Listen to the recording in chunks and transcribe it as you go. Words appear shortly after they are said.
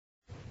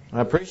I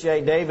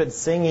appreciate David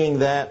singing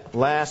that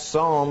last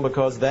psalm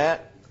because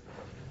that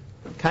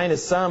kind of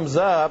sums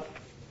up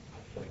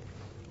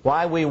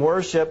why we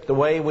worship the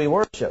way we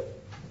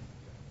worship.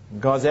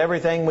 Because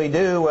everything we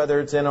do, whether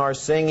it's in our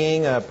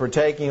singing,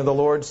 partaking of the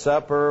Lord's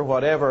Supper,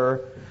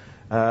 whatever,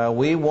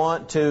 we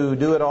want to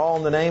do it all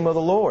in the name of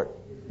the Lord.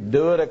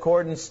 Do it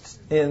according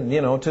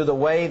to the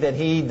way that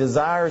He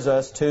desires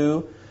us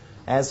to,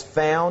 as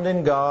found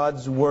in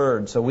God's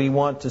Word. So we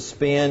want to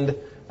spend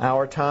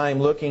our time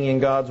looking in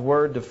God's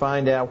Word to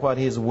find out what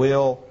His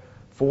will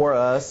for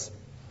us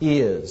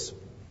is.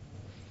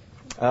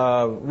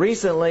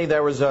 Recently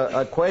there was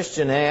a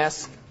question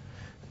asked,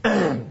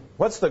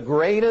 what's the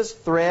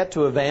greatest threat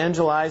to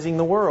evangelizing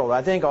the world?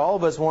 I think all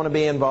of us want to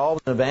be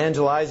involved in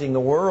evangelizing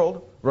the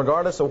world,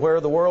 regardless of where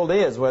the world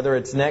is, whether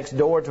it's next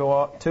door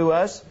to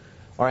us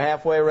or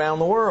halfway around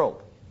the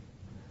world.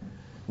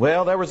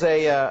 Well, there was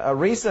a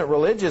recent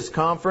religious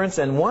conference,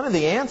 and one of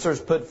the answers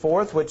put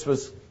forth, which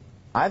was,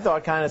 I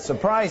thought, kind of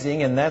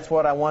surprising, and that's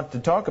what I want to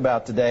talk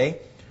about today,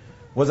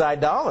 was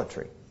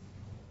idolatry.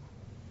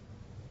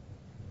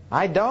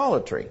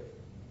 Idolatry.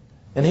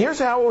 And here's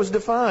how it was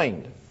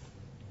defined.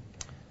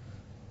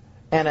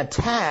 An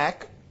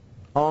attack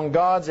on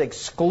God's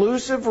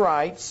exclusive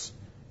rights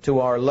to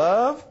our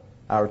love,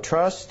 our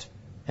trust,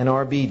 and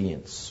our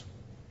obedience.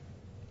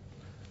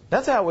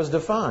 That's how it was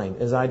defined,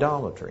 as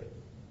idolatry.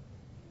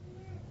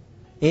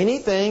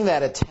 Anything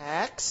that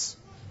attacks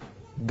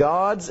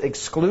God's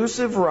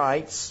exclusive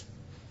rights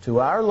to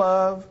our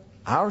love,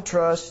 our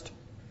trust,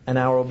 and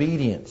our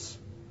obedience.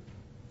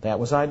 That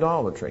was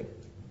idolatry.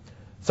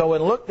 So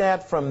when looked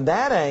at from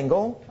that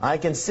angle, I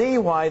can see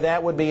why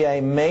that would be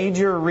a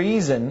major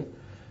reason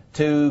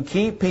to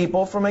keep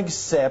people from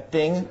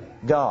accepting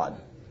God.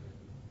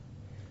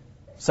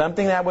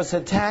 Something that was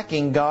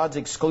attacking God's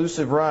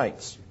exclusive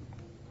rights.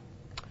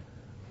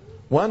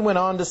 One went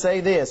on to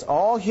say this: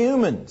 all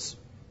humans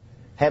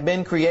have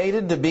been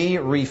created to be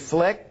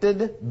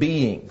reflected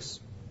beings,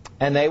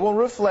 and they will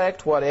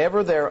reflect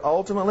whatever they're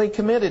ultimately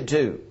committed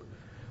to,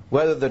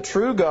 whether the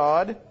true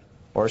God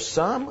or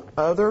some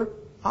other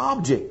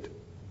object.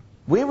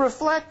 We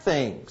reflect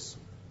things.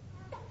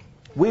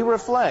 We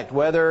reflect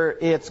whether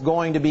it's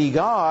going to be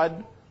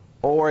God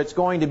or it's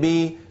going to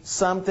be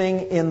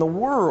something in the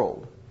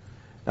world.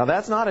 Now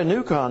that's not a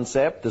new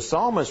concept. The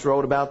psalmist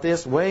wrote about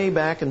this way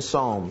back in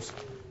Psalms.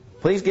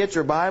 Please get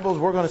your Bibles.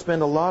 We're going to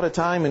spend a lot of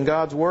time in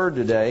God's Word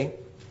today.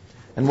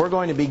 And we're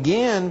going to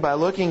begin by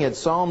looking at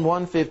Psalm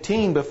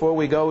 115 before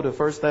we go to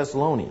 1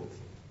 Thessalonians.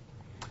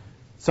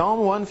 Psalm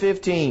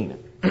 115.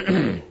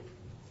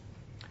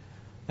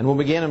 And we'll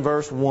begin in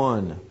verse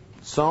 1.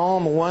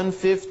 Psalm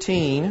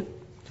 115.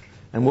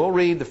 And we'll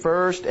read the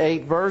first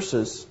 8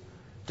 verses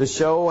to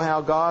show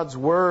how God's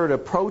Word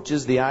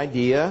approaches the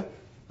idea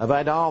of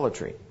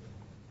idolatry.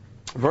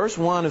 Verse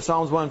 1 of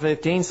Psalms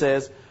 115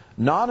 says,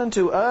 not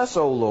unto us,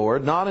 O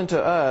Lord, not unto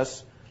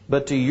us,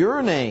 but to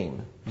your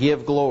name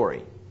give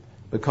glory,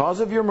 because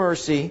of your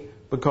mercy,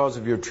 because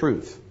of your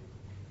truth.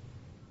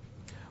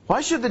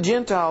 Why should the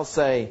Gentiles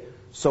say,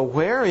 so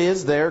where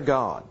is their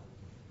God?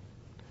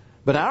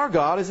 But our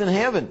God is in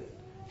heaven.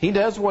 He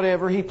does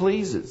whatever He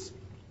pleases.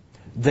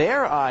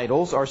 Their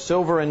idols are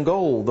silver and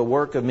gold, the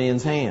work of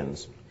men's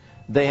hands.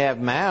 They have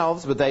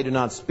mouths, but they do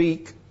not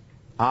speak.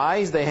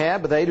 Eyes they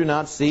have, but they do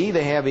not see.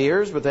 They have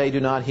ears, but they do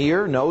not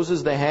hear.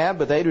 Noses they have,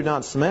 but they do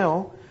not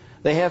smell.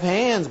 They have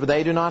hands, but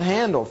they do not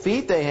handle.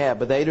 Feet they have,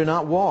 but they do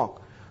not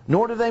walk.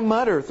 Nor do they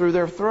mutter through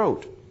their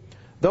throat.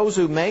 Those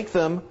who make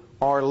them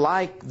are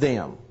like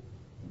them.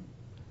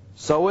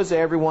 So is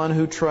everyone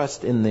who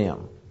trusts in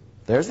them.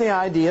 There's the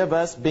idea of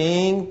us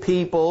being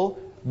people,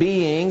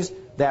 beings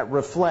that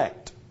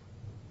reflect.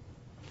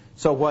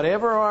 So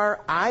whatever our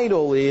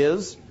idol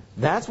is,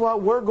 that's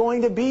what we're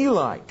going to be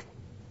like.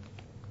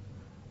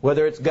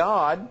 Whether it's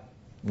God,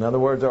 in other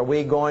words, are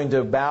we going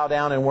to bow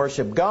down and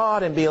worship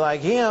God and be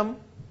like Him?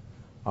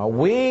 Are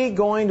we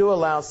going to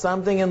allow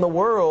something in the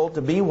world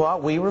to be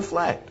what we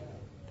reflect?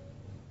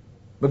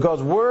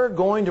 Because we're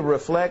going to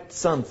reflect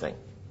something.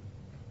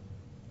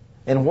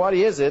 And what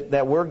is it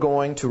that we're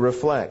going to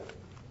reflect?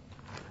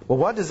 Well,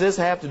 what does this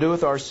have to do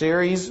with our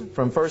series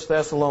from 1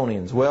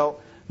 Thessalonians? Well,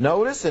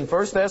 notice in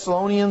 1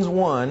 Thessalonians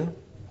 1,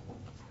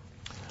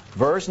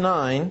 verse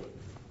 9,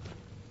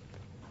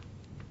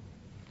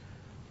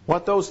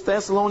 what those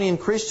Thessalonian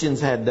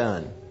Christians had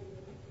done.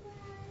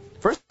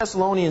 1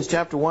 Thessalonians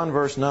chapter 1,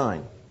 verse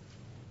 9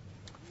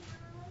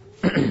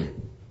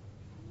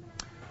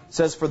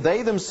 says, for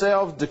they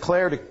themselves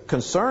declared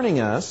concerning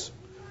us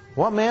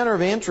what manner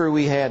of entry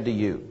we had to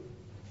you.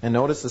 And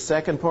notice the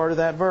second part of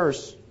that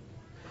verse.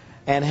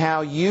 And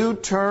how you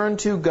turned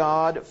to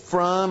God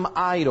from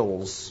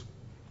idols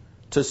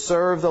to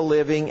serve the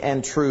living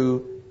and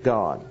true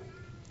God.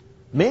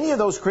 Many of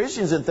those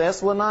Christians in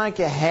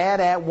Thessalonica had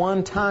at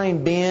one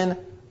time been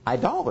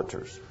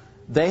idolaters.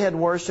 They had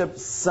worshipped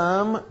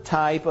some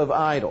type of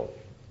idol.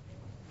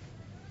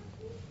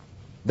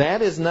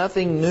 That is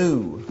nothing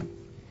new.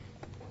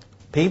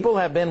 People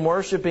have been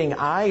worshiping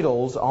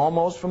idols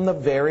almost from the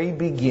very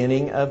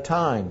beginning of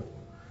time.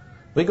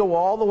 We go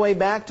all the way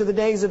back to the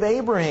days of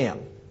Abraham.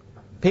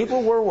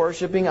 People were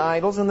worshiping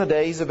idols in the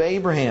days of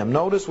Abraham.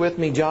 Notice with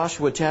me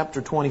Joshua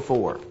chapter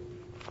 24.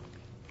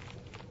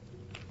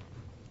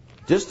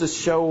 Just to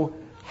show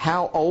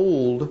how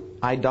old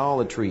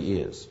idolatry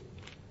is.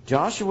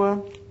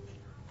 Joshua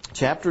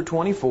chapter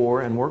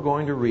 24, and we're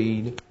going to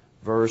read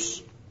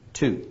verse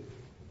 2.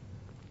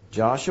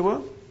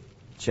 Joshua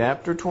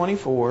chapter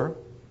 24,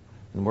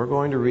 and we're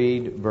going to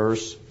read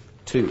verse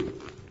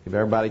 2. Give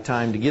everybody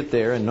time to get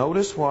there, and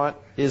notice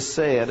what is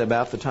said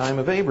about the time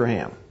of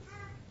Abraham.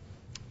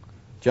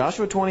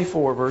 Joshua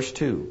 24, verse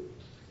 2.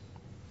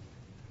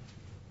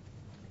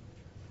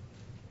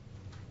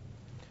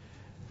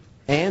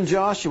 And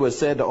Joshua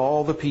said to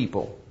all the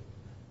people,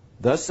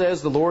 Thus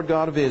says the Lord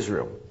God of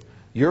Israel,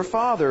 Your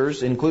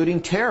fathers,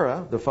 including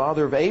Terah, the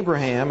father of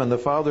Abraham and the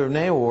father of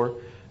Nahor,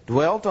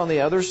 dwelt on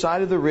the other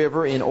side of the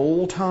river in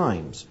old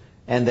times,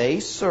 and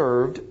they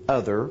served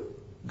other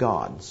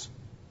gods.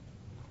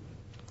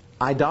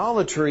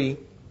 Idolatry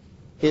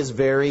is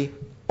very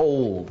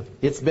old.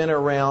 It's been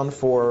around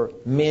for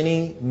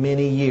many,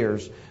 many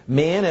years.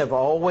 Men have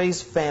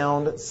always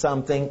found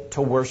something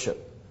to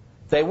worship.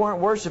 They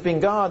weren't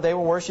worshiping God, they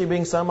were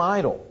worshiping some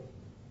idol.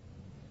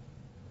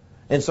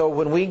 And so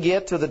when we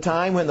get to the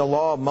time when the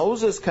law of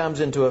Moses comes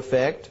into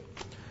effect,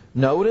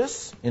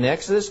 notice in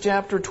Exodus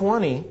chapter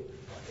 20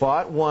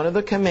 what one of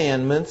the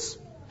commandments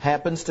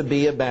happens to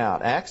be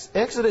about.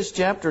 Exodus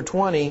chapter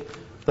 20,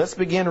 let's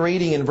begin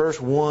reading in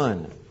verse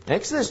 1.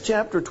 Exodus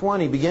chapter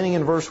 20, beginning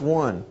in verse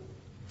 1.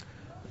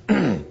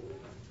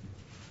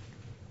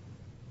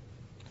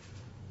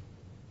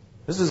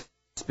 This is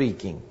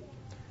speaking.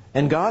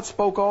 And God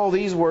spoke all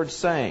these words,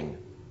 saying,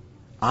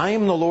 I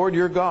am the Lord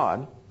your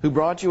God, who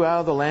brought you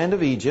out of the land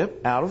of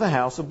Egypt, out of the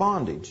house of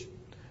bondage.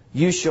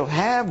 You shall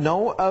have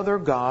no other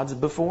gods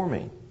before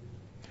me.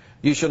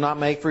 You shall not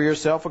make for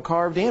yourself a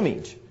carved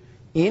image,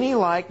 any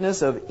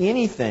likeness of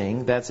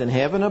anything that's in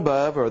heaven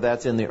above, or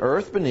that's in the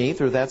earth beneath,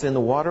 or that's in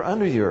the water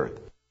under the earth.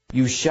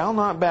 You shall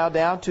not bow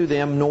down to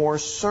them, nor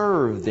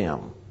serve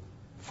them.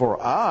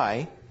 For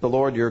I, the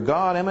Lord your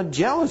God, am a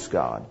jealous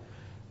God,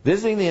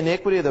 visiting the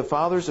iniquity of the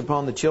fathers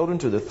upon the children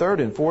to the third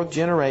and fourth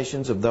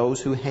generations of those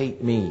who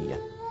hate me.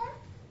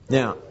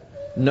 Now,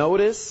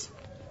 notice,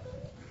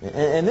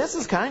 and this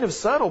is kind of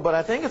subtle, but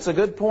I think it's a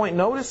good point.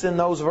 Notice in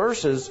those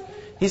verses,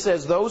 he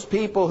says those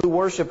people who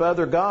worship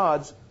other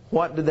gods,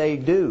 what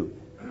do?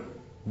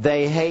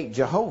 They hate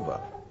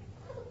Jehovah.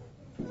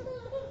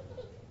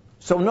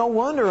 So no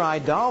wonder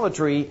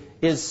idolatry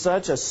is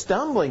such a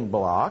stumbling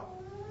block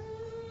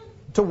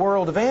to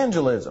world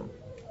evangelism.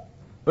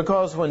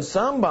 Because when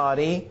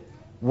somebody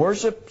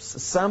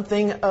worships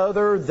something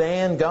other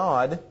than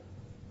God,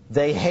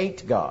 they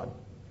hate God.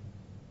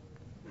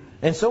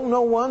 And so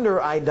no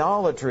wonder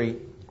idolatry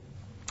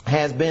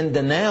has been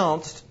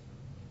denounced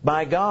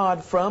by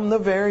God from the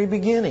very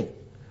beginning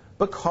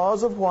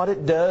because of what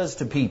it does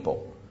to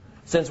people.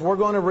 Since we're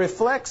going to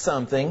reflect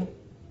something,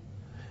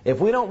 if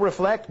we don't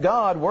reflect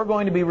God, we're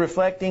going to be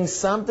reflecting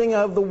something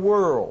of the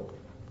world.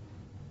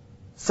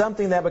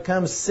 Something that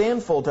becomes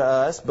sinful to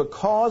us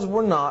because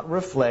we're not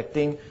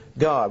reflecting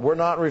God. We're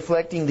not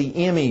reflecting the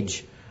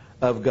image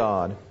of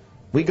God.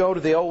 We go to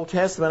the Old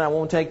Testament. I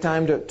won't take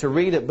time to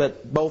read it,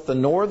 but both the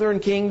northern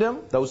kingdom,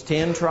 those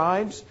 10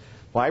 tribes,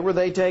 why were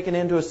they taken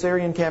into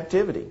Assyrian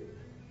captivity?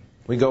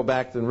 We go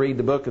back and read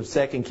the book of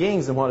 2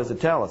 Kings, and what does it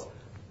tell us?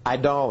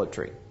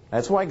 Idolatry.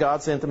 That's why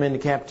God sent them into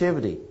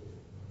captivity.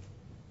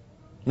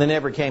 They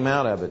never came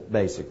out of it,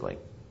 basically.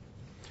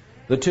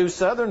 The 2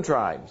 southern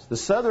tribes, the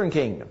southern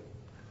kingdom,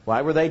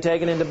 why were they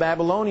taken into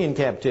Babylonian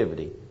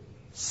captivity?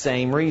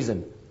 Same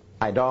reason,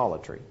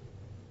 idolatry.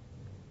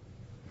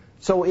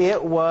 So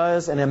it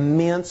was an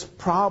immense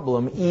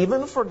problem,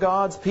 even for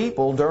God's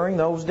people during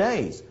those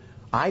days.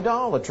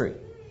 Idolatry.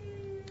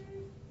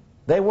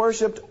 They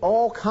worshipped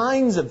all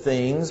kinds of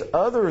things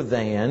other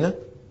than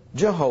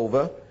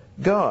Jehovah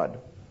God.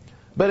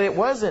 But it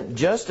wasn't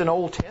just an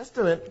Old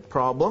Testament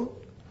problem.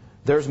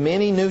 There's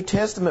many New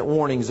Testament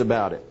warnings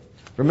about it.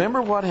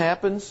 Remember what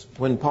happens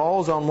when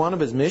Paul's on one of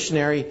his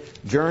missionary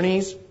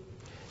journeys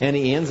and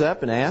he ends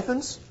up in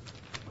Athens?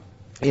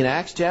 In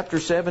Acts chapter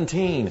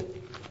 17,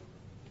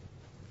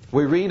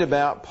 we read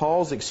about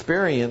Paul's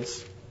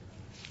experience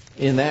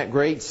in that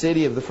great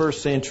city of the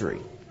first century.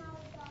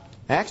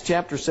 Acts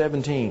chapter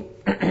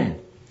 17,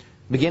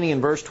 beginning in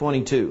verse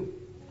 22.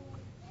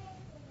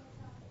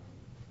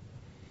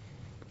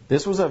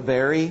 This was a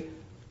very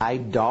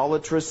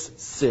idolatrous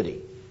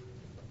city.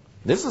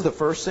 This is the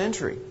first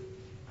century.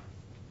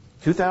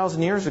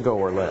 2,000 years ago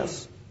or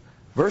less.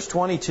 Verse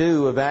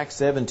 22 of Acts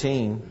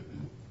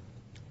 17.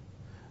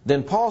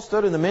 Then Paul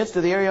stood in the midst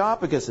of the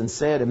Areopagus and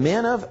said,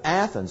 Men of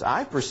Athens,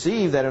 I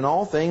perceive that in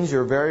all things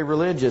you're very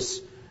religious.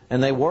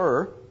 And they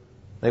were.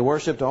 They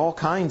worshipped all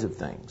kinds of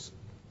things.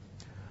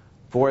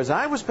 For as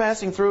I was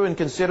passing through and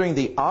considering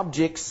the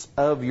objects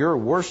of your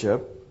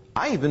worship,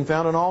 I even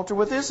found an altar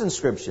with this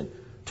inscription,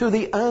 To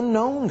the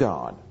unknown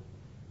God.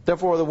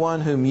 Therefore the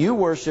one whom you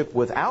worship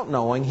without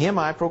knowing, him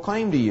I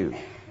proclaim to you.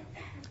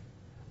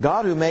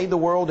 God, who made the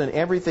world and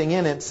everything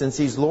in it, since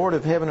He's Lord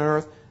of heaven and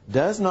earth,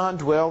 does not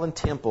dwell in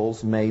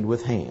temples made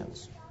with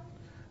hands.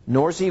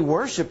 Nor is He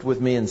worshipped with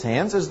men's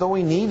hands as though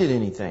He needed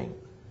anything,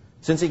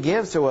 since He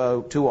gives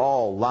to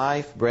all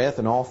life, breath,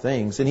 and all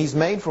things. And He's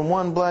made from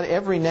one blood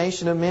every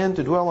nation of men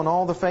to dwell on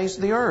all the face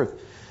of the earth,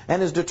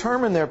 and has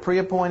determined their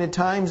pre-appointed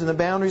times and the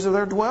boundaries of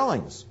their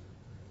dwellings,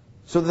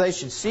 so that they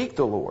should seek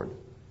the Lord,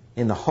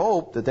 in the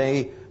hope that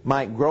they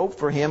might grope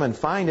for Him and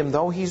find Him,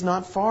 though He's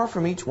not far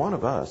from each one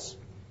of us.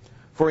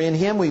 For in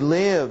Him we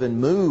live and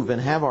move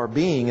and have our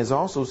being, as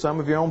also some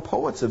of your own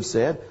poets have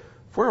said,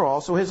 for we're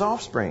also His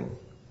offspring.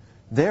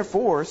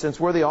 Therefore, since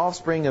we're the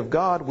offspring of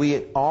God,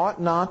 we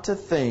ought not to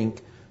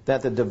think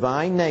that the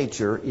divine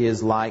nature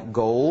is like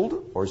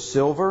gold or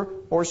silver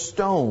or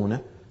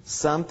stone,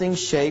 something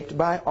shaped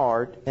by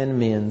art and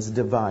men's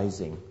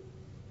devising.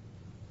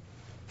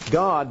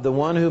 God, the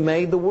one who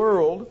made the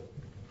world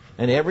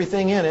and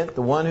everything in it,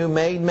 the one who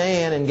made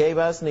man and gave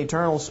us an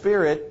eternal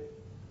spirit,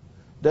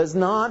 does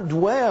not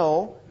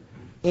dwell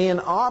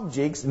in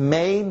objects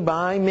made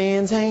by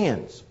man's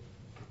hands.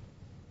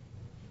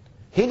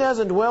 He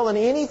doesn't dwell in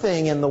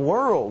anything in the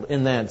world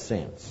in that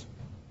sense.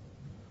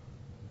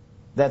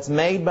 That's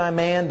made by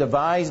man,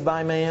 devised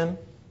by man.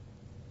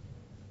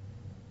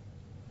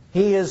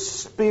 He is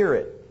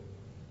spirit.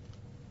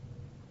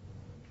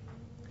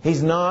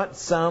 He's not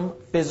some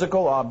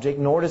physical object,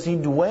 nor does He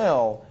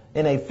dwell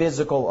in a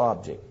physical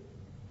object.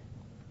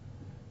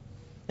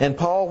 And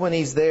Paul, when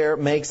he's there,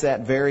 makes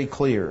that very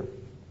clear.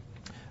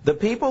 The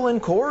people in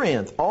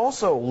Corinth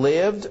also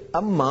lived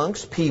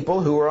amongst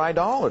people who were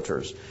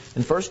idolaters.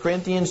 In 1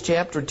 Corinthians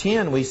chapter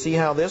 10, we see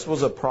how this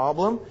was a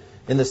problem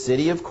in the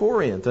city of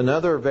Corinth,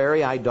 another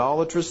very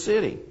idolatrous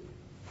city.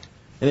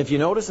 And if you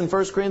notice in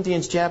 1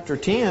 Corinthians chapter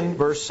 10,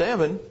 verse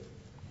 7,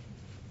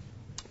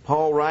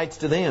 Paul writes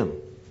to them.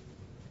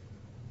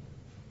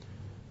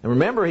 And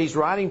remember, he's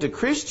writing to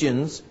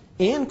Christians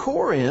in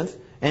Corinth,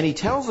 and he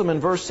tells them in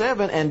verse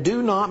 7, and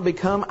do not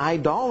become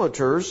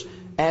idolaters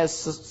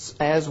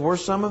as were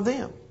some of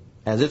them.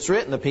 As it's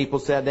written, the people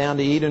sat down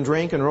to eat and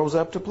drink and rose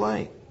up to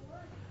play.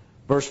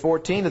 Verse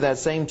 14 of that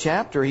same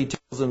chapter, he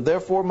tells them,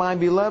 therefore, my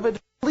beloved,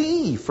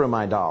 flee from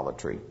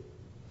idolatry.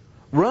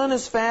 Run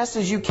as fast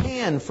as you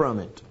can from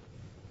it.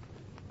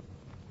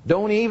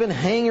 Don't even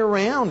hang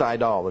around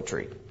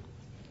idolatry.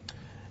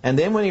 And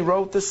then when he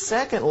wrote the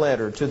second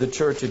letter to the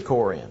church at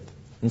Corinth,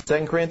 in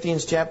 2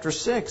 Corinthians chapter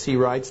 6, he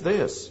writes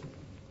this.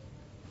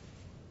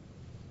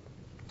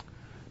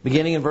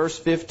 Beginning in verse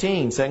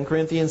 15, 2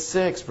 Corinthians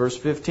 6, verse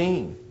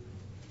 15.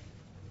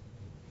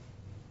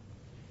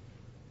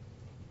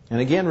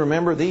 And again,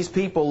 remember, these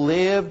people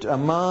lived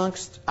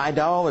amongst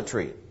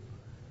idolatry.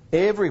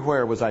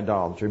 Everywhere was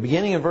idolatry.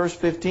 Beginning in verse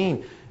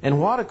 15,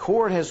 and what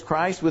accord has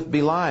Christ with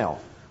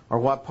Belial? Or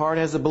what part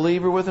has a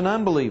believer with an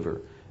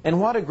unbeliever? And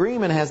what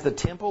agreement has the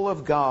temple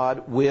of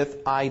God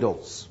with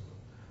idols?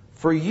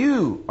 For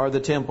you are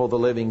the temple of the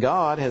living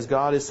God, as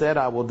God has said,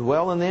 I will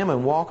dwell in them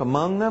and walk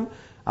among them.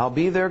 I'll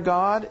be their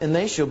God, and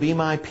they shall be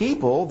my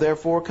people.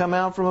 Therefore come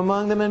out from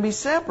among them and be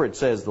separate,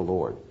 says the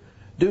Lord.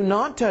 Do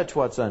not touch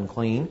what's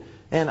unclean,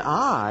 and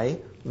I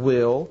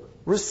will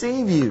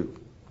receive you.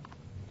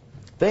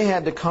 They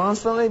had to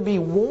constantly be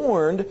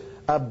warned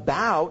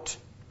about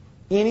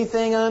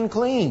anything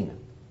unclean.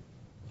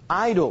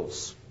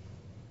 Idols.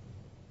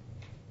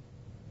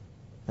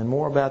 And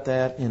more about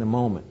that in a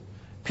moment.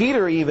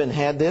 Peter even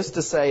had this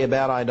to say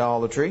about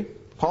idolatry.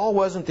 Paul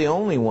wasn't the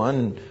only one.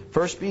 In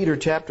 1 Peter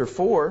chapter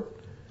 4,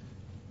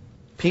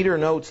 Peter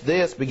notes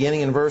this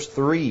beginning in verse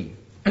 3.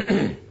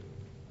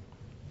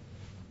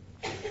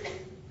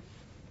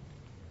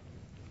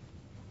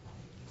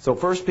 So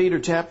 1 Peter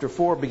chapter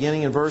 4,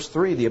 beginning in verse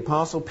 3, the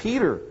Apostle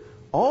Peter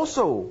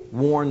also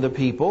warned the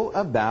people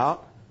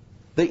about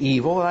the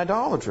evil of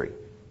idolatry.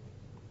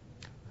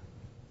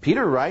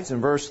 Peter writes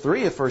in verse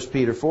 3 of 1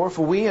 Peter 4,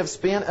 for we have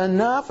spent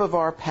enough of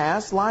our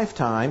past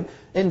lifetime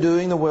in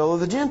doing the will of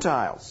the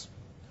Gentiles,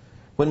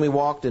 when we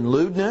walked in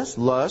lewdness,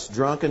 lust,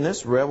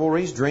 drunkenness,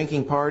 revelries,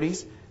 drinking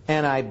parties,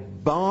 and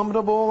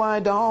abominable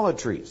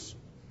idolatries.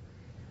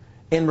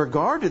 In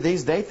regard to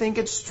these, they think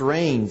it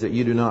strange that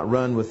you do not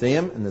run with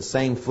them in the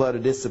same flood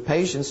of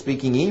dissipation,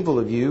 speaking evil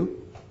of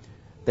you.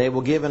 They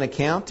will give an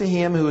account to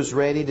Him who is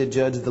ready to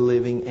judge the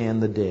living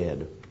and the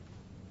dead.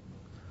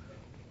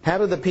 How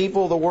do the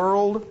people of the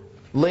world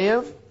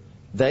live?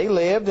 They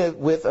lived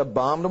with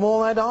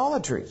abominable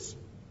idolatries.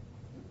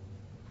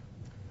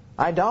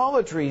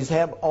 Idolatries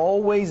have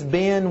always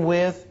been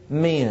with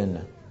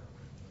men.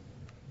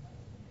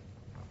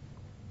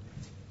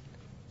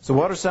 So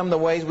what are some of the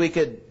ways we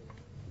could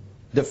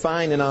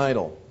define an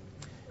idol?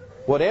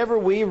 Whatever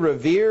we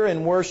revere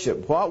and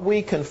worship, what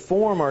we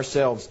conform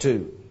ourselves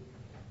to.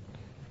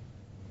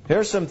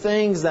 Here's some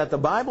things that the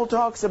Bible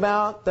talks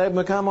about that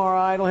become our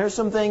idol. Here's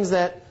some things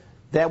that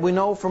we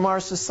know from our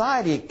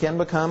society can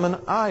become an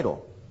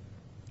idol.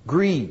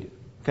 Greed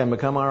can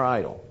become our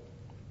idol.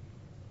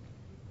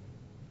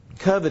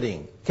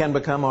 Coveting can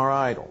become our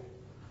idol.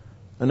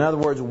 In other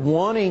words,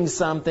 wanting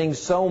something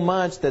so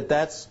much that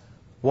that's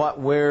what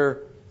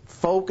we're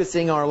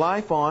focusing our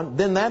life on,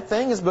 then that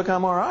thing has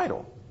become our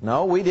idol.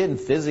 No, we didn't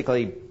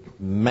physically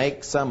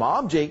make some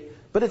object,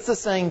 but it's the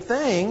same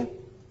thing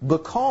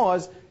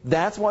because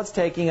that's what's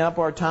taking up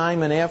our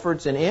time and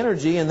efforts and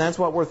energy, and that's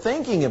what we're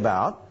thinking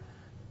about.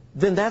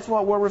 Then that's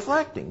what we're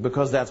reflecting,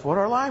 because that's what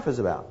our life is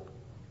about.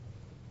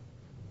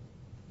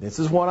 This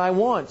is what I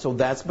want, so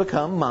that's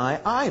become my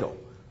idol.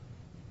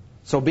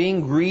 So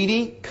being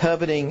greedy,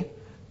 coveting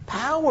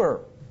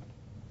power.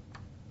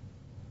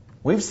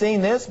 We've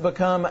seen this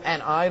become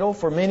an idol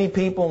for many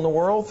people in the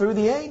world through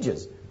the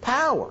ages.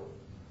 Power.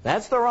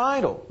 That's their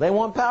idol. They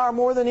want power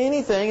more than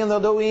anything, and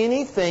they'll do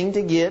anything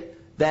to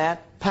get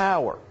that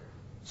power.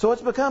 So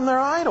it's become their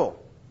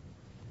idol.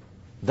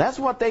 That's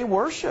what they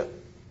worship.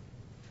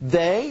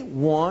 They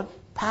want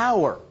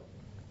power.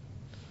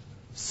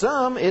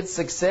 Some, it's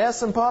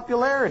success and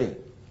popularity.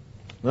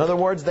 In other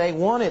words, they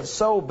want it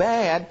so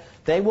bad,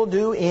 they will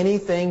do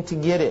anything to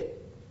get it.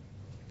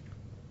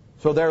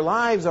 So their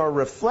lives are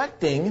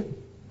reflecting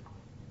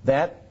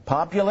that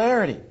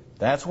popularity.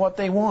 That's what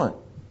they want.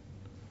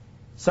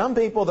 Some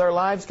people, their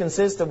lives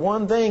consist of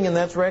one thing, and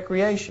that's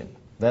recreation.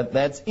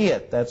 That's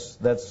it. That's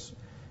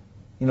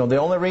the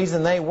only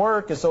reason they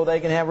work is so they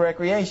can have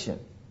recreation.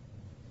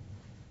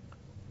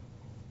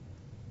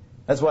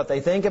 That's what they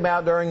think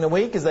about during the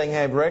week, is they can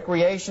have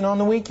recreation on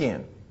the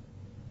weekend.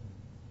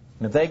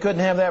 And if they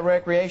couldn't have that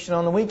recreation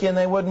on the weekend,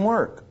 they wouldn't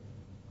work.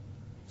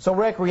 So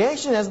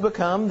recreation has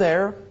become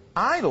their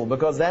idol,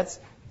 because that's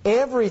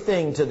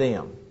everything to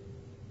them.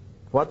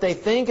 What they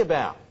think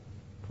about,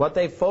 what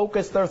they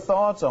focus their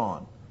thoughts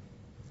on.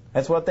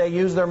 That's what they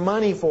use their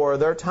money for,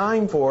 their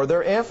time for,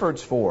 their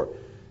efforts for.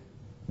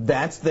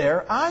 That's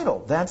their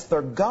idol. That's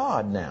their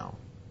God now.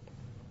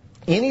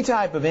 Any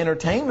type of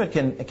entertainment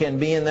can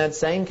be in that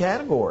same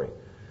category.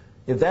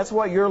 If that's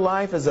what your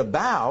life is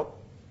about,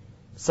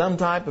 some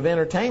type of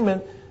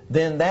entertainment,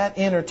 then that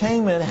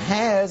entertainment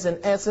has, in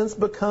essence,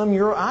 become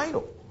your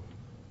idol.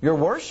 You're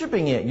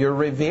worshiping it. You're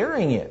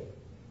revering it.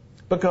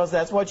 Because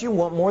that's what you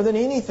want more than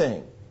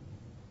anything.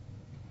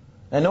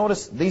 And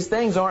notice, these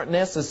things aren't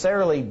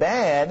necessarily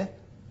bad,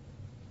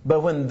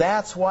 but when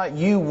that's what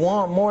you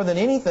want more than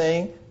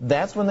anything,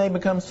 that's when they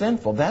become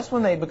sinful. That's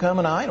when they become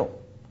an idol.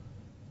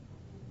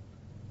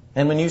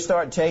 And when you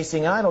start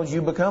chasing idols,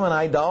 you become an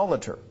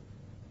idolater.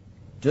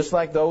 Just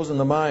like those in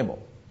the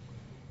Bible.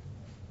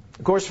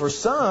 Of course, for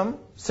some,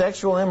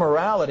 sexual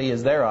immorality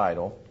is their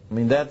idol. I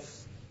mean,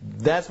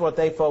 that's what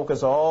they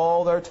focus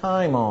all their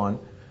time on,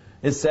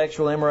 is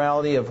sexual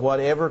immorality of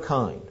whatever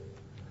kind.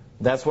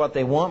 That's what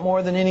they want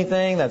more than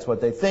anything. That's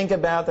what they think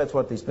about. That's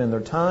what they spend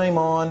their time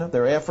on,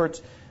 their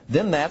efforts.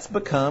 Then that's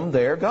become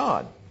their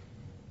God.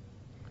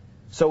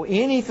 So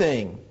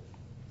anything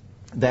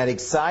that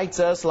excites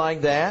us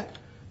like that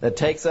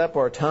takes up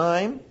our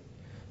time,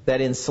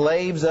 that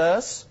enslaves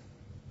us,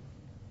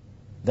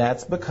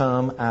 that's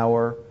become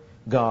our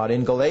God.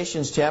 In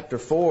Galatians chapter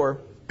 4,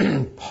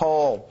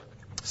 Paul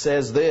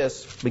says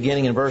this,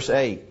 beginning in verse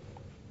 8.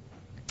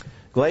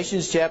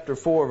 Galatians chapter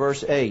 4,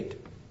 verse 8.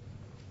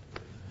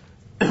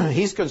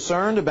 He's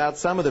concerned about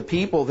some of the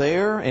people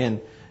there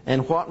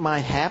and what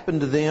might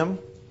happen to them.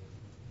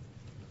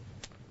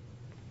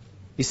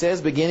 He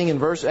says, beginning in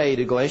verse 8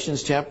 of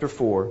Galatians chapter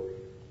 4,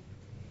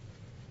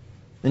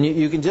 and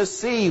you can just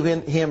see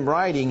him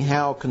writing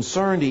how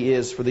concerned he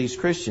is for these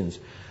Christians.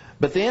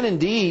 But then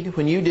indeed,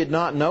 when you did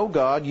not know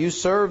God, you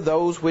served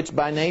those which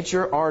by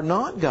nature are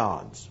not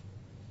gods.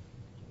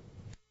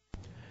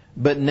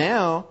 But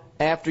now,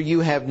 after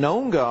you have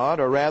known God,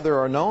 or rather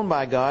are known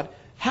by God,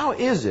 how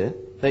is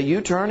it that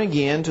you turn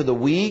again to the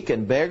weak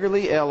and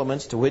beggarly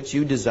elements to which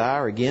you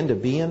desire again to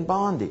be in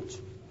bondage?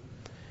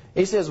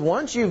 He says,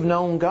 once you've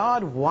known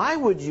God, why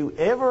would you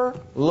ever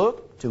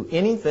look to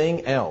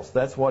anything else?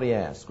 That's what he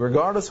asks.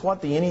 Regardless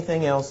what the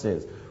anything else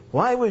is.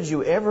 Why would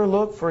you ever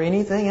look for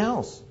anything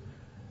else?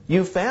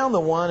 You found the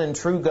one and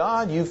true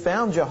God. You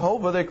found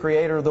Jehovah, the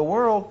creator of the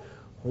world.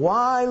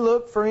 Why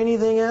look for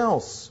anything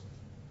else?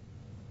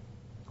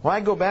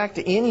 Why go back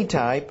to any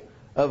type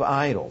of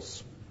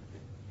idols?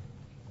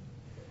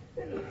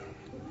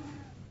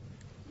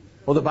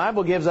 Well, the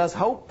Bible gives us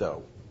hope,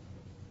 though.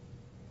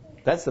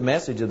 That's the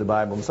message of the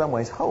Bible in some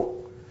ways,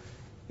 hope.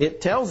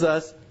 It tells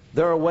us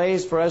there are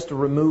ways for us to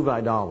remove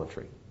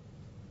idolatry.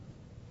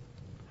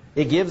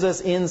 It gives us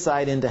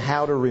insight into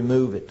how to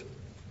remove it.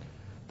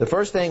 The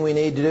first thing we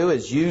need to do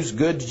is use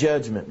good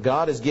judgment.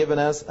 God has given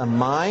us a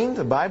mind.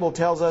 The Bible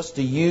tells us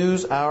to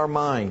use our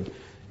mind.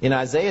 In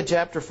Isaiah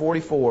chapter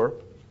 44,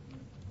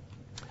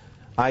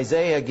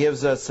 Isaiah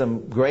gives us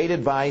some great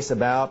advice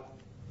about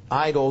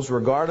idols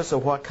regardless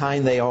of what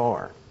kind they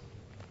are.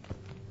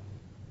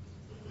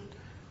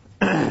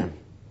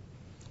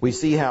 We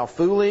see how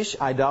foolish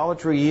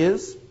idolatry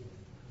is,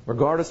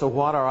 regardless of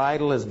what our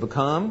idol has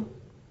become,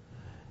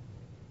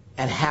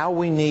 and how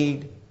we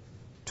need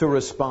to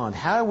respond.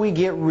 How do we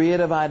get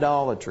rid of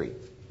idolatry?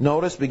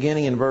 Notice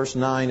beginning in verse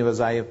 9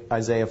 of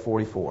Isaiah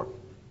 44.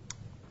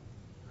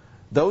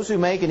 Those who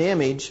make an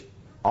image,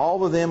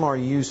 all of them are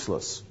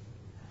useless,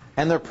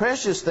 and their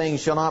precious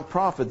things shall not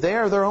profit. They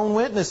are their own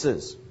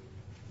witnesses.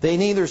 They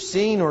neither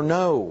see nor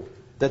know,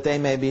 that they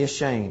may be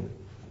ashamed.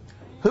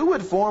 Who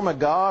would form a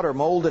god or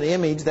mold an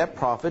image that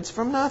profits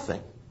from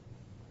nothing?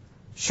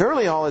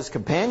 Surely all his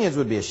companions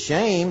would be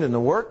ashamed, and the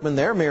workmen,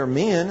 they're mere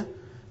men.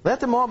 Let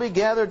them all be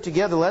gathered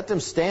together, let them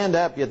stand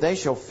up, yet they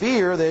shall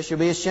fear, they shall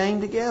be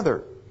ashamed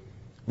together.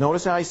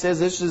 Notice how he says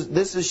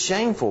this is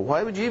shameful.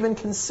 Why would you even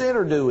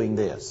consider doing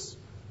this?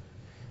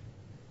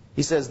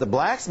 He says, the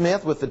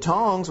blacksmith with the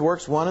tongs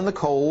works one in the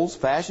coals,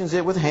 fashions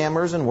it with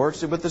hammers, and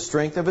works it with the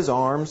strength of his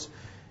arms.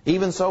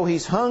 Even so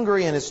he's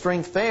hungry, and his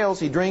strength fails.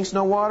 He drinks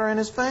no water, and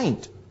is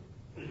faint.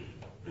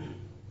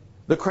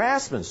 The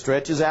craftsman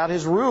stretches out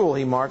his rule.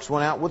 He marks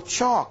one out with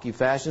chalk. He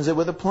fashions it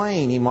with a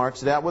plane. He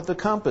marks it out with the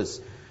compass,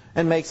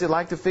 and makes it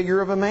like the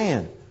figure of a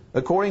man,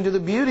 according to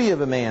the beauty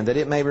of a man, that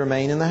it may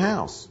remain in the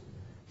house.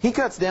 He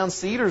cuts down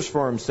cedars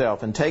for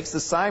himself, and takes the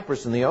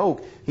cypress and the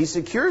oak. He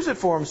secures it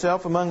for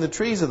himself among the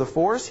trees of the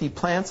forest. He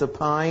plants a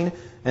pine,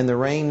 and the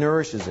rain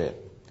nourishes it.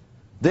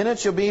 Then it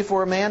shall be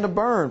for a man to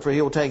burn, for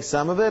he will take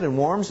some of it and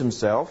warms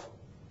himself.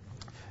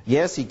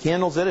 Yes, he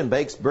kindles it and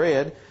bakes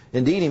bread.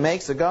 Indeed, he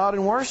makes a god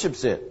and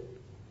worships it.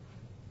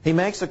 He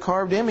makes a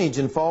carved image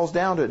and falls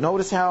down to it.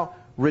 Notice how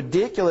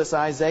ridiculous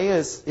Isaiah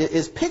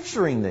is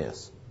picturing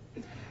this.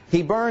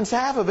 He burns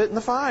half of it in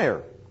the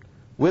fire.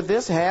 With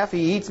this half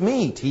he eats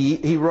meat.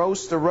 He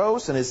roasts the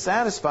roast and is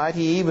satisfied.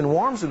 He even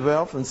warms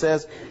himself and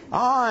says,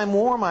 I'm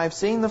warm, I've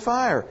seen the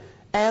fire.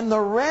 And the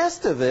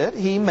rest of it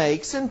he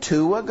makes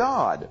into a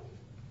god,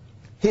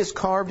 his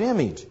carved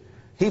image.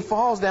 He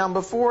falls down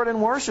before it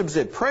and worships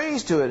it,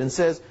 prays to it, and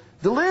says,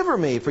 deliver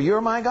me, for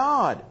you're my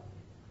God.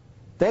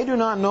 They do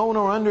not know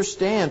nor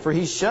understand, for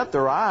he shut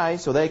their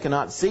eyes, so they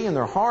cannot see, and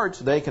their hearts,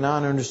 so they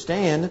cannot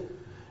understand.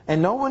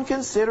 And no one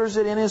considers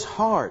it in his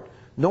heart,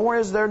 nor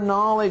is there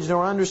knowledge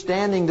nor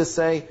understanding to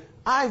say,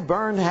 I've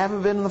burned half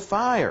of it in the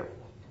fire.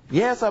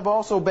 Yes, I've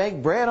also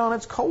baked bread on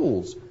its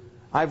coals.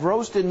 I've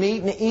roasted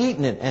meat and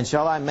eaten it, and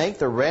shall I make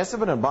the rest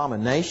of it an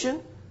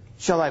abomination?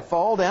 Shall I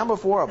fall down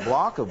before a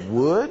block of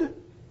wood?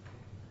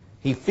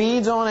 He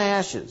feeds on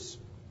ashes.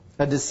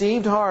 A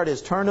deceived heart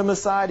has turned him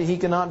aside, and he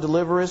cannot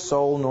deliver his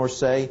soul, nor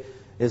say,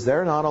 is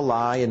there not a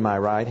lie in my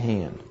right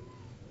hand?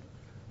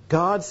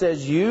 God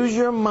says, use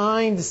your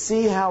mind to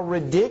see how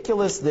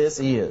ridiculous this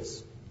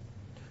is.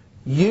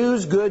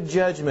 Use good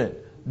judgment.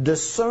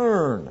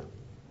 Discern.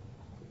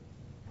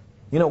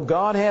 You know,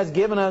 God has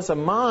given us a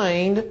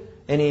mind,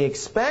 and He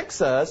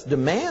expects us,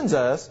 demands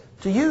us,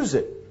 to use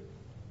it.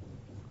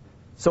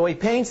 So He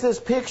paints this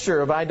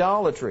picture of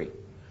idolatry.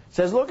 He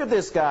says, look at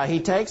this guy. He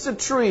takes a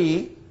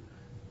tree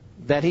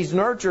that he's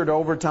nurtured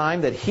over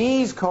time, that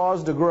he's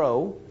caused to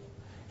grow.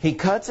 He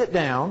cuts it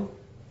down.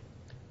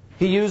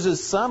 He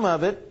uses some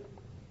of it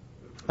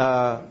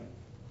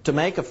to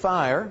make a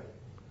fire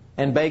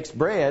and bakes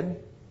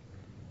bread.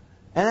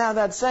 And out of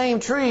that same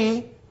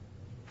tree,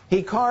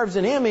 he carves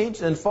an image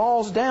and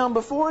falls down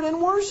before it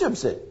and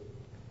worships it.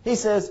 He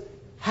says,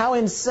 how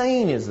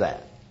insane is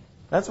that?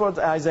 That's what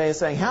Isaiah is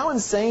saying. How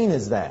insane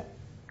is that?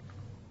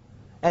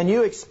 And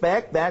you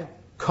expect that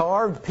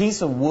carved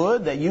piece of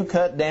wood that you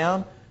cut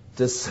down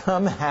to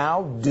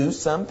somehow do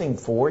something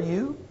for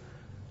you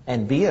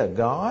and be a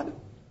god?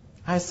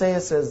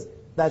 Isaiah says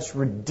that's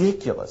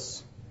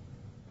ridiculous.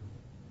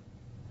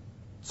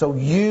 So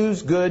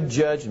use good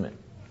judgment.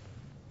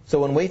 So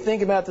when we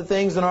think about the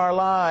things in our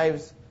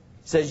lives,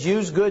 it says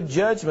use good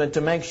judgment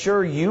to make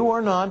sure you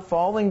are not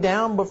falling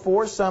down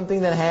before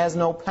something that has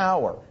no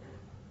power.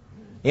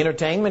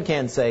 Entertainment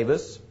can't save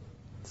us.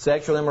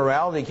 Sexual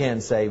immorality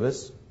can't save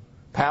us.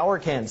 Power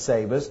can't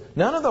save us.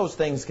 None of those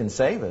things can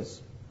save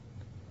us.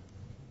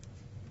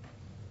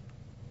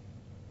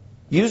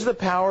 Use the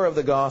power of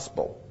the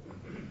gospel.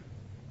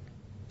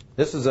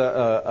 This is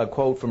a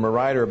quote from a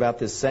writer about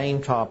this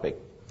same topic.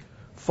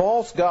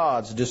 False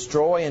gods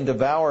destroy and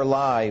devour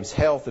lives,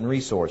 health, and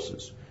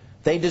resources.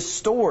 They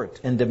distort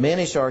and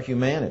diminish our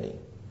humanity.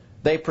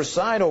 They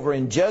preside over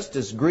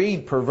injustice,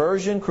 greed,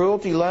 perversion,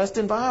 cruelty, lust,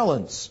 and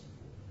violence.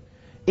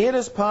 It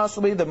is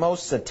possibly the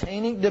most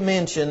satanic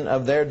dimension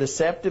of their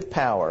deceptive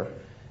power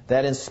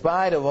that in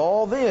spite of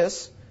all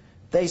this,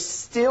 they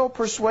still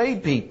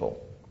persuade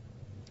people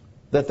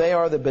that they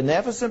are the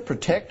beneficent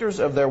protectors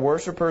of their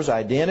worshippers'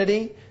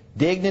 identity,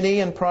 dignity,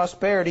 and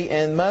prosperity,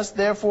 and must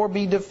therefore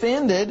be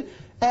defended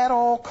at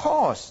all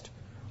cost.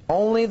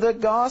 Only the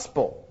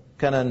gospel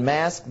can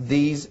unmask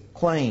these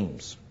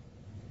claims.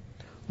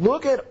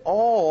 Look at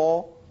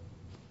all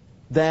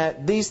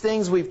that these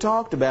things we've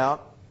talked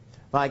about,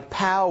 like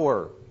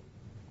power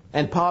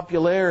and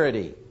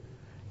popularity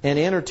and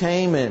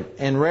entertainment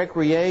and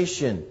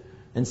recreation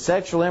and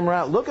sexual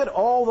immorality. Look at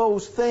all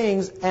those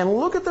things and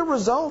look at the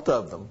result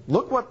of them.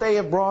 Look what they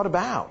have brought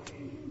about.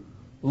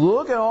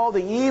 Look at all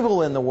the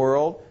evil in the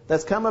world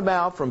that's come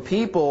about from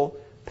people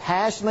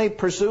passionately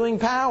pursuing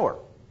power.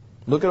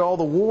 Look at all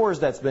the wars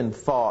that's been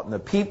fought and the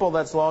people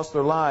that's lost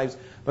their lives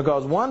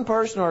because one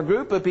person or a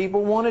group of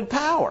people wanted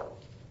power.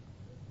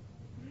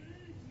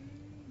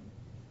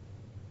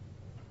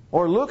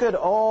 Or look at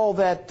all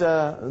that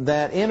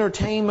that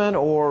entertainment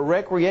or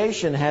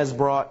recreation has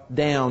brought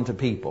down to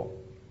people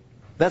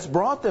that's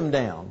brought them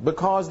down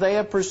because they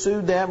have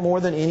pursued that more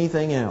than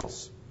anything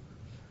else.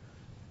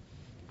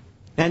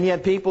 And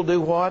yet people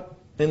do what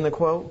in the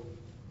quote?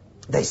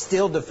 They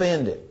still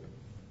defend it.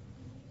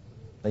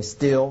 They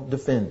still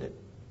defend it.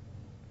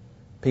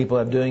 People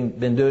have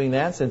been doing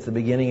that since the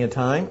beginning of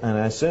time, and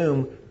I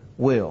assume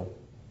will.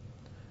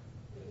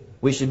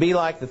 We should be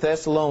like the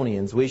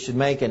Thessalonians. We should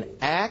make an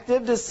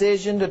active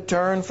decision to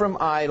turn from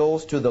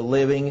idols to the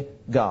living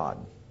God.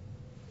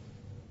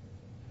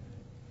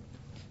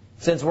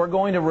 Since we're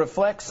going to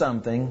reflect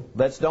something,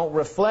 let's don't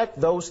reflect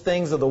those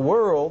things of the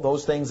world,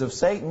 those things of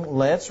Satan.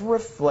 Let's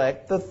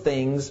reflect the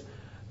things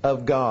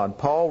of God.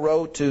 Paul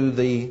wrote to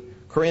the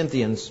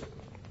Corinthians,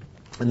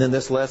 and then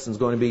this lesson is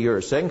going to be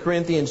yours. 2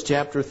 Corinthians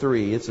chapter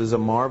 3. This is a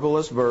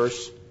marvelous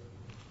verse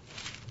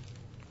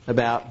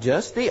about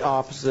just the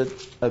opposite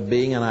of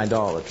being an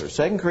idolater.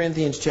 2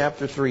 Corinthians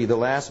chapter 3, the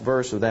last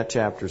verse of that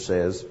chapter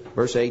says,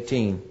 verse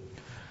 18.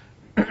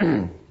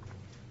 2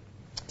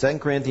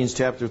 Corinthians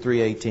chapter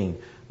 3, 18.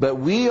 But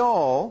we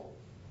all,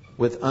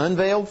 with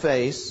unveiled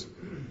face,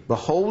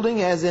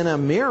 beholding as in a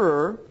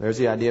mirror, there's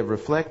the idea of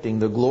reflecting,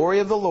 the glory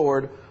of the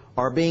Lord,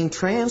 are being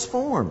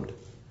transformed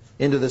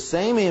into the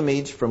same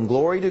image from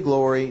glory to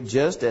glory,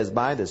 just as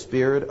by the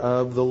Spirit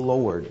of the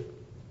Lord.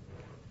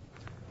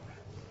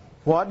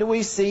 What do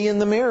we see in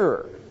the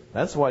mirror?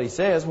 That's what he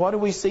says. What do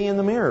we see in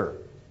the mirror?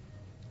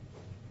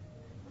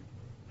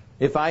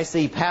 If I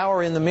see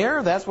power in the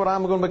mirror, that's what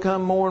I'm going to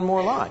become more and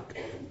more like.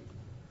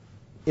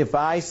 If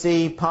I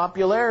see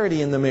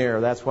popularity in the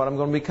mirror, that's what I'm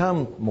going to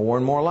become more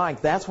and more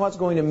like. That's what's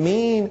going to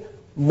mean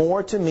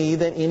more to me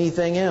than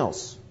anything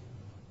else.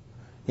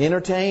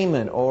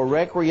 Entertainment or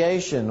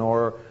recreation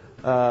or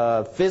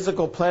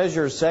physical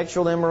pleasure,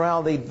 sexual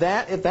immorality,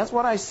 if that's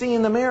what I see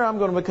in the mirror, I'm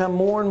going to become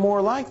more and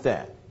more like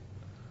that.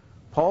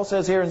 Paul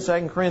says here in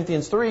 2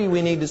 Corinthians 3,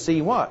 we need to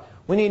see what?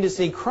 We need to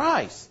see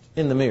Christ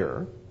in the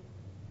mirror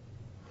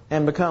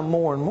and become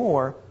more and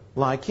more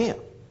like Him.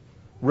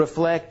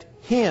 Reflect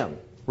Him.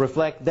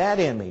 Reflect that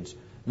image,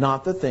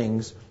 not the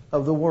things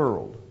of the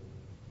world.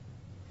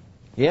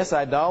 Yes,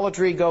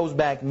 idolatry goes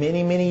back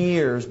many, many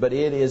years, but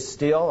it is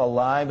still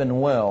alive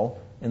and well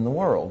in the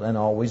world and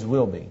always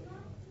will be.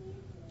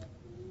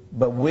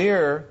 But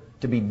we're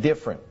to be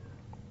different.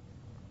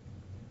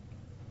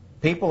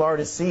 People are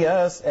to see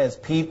us as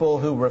people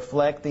who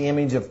reflect the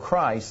image of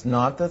Christ,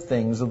 not the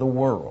things of the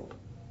world.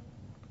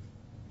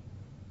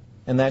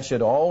 And that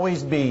should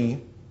always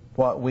be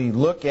what we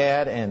look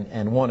at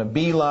and want to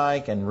be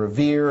like and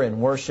revere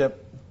and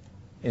worship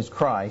is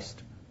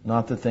Christ,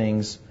 not the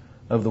things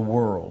of the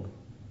world.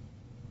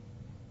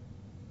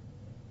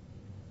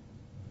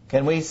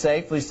 Can we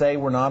safely say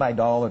we're not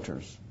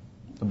idolaters?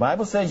 The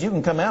Bible says you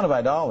can come out of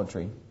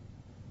idolatry.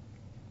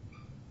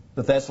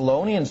 The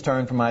Thessalonians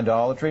turned from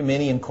idolatry.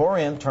 Many in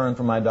Corinth turned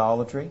from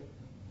idolatry.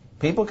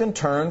 People can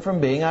turn from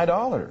being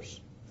idolaters.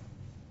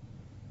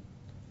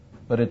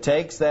 But it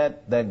takes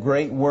that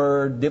great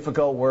word,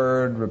 difficult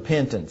word,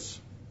 repentance.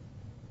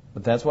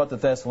 But that's what the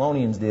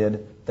Thessalonians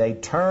did. They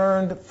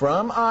turned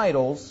from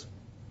idols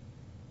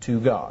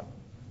to God.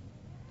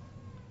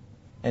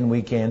 And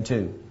we can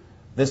too.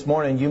 This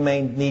morning you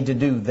may need to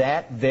do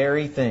that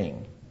very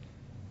thing.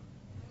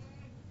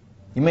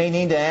 You may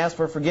need to ask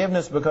for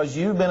forgiveness because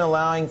you've been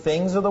allowing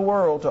things of the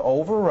world to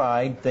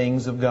override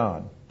things of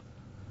God.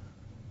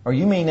 Or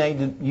you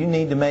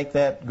need to make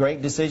that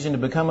great decision to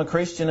become a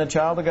Christian, a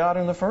child of God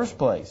in the first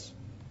place.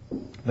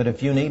 But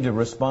if you need to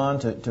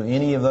respond to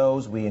any of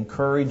those, we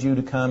encourage you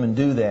to come and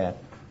do that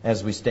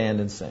as we stand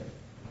and sing.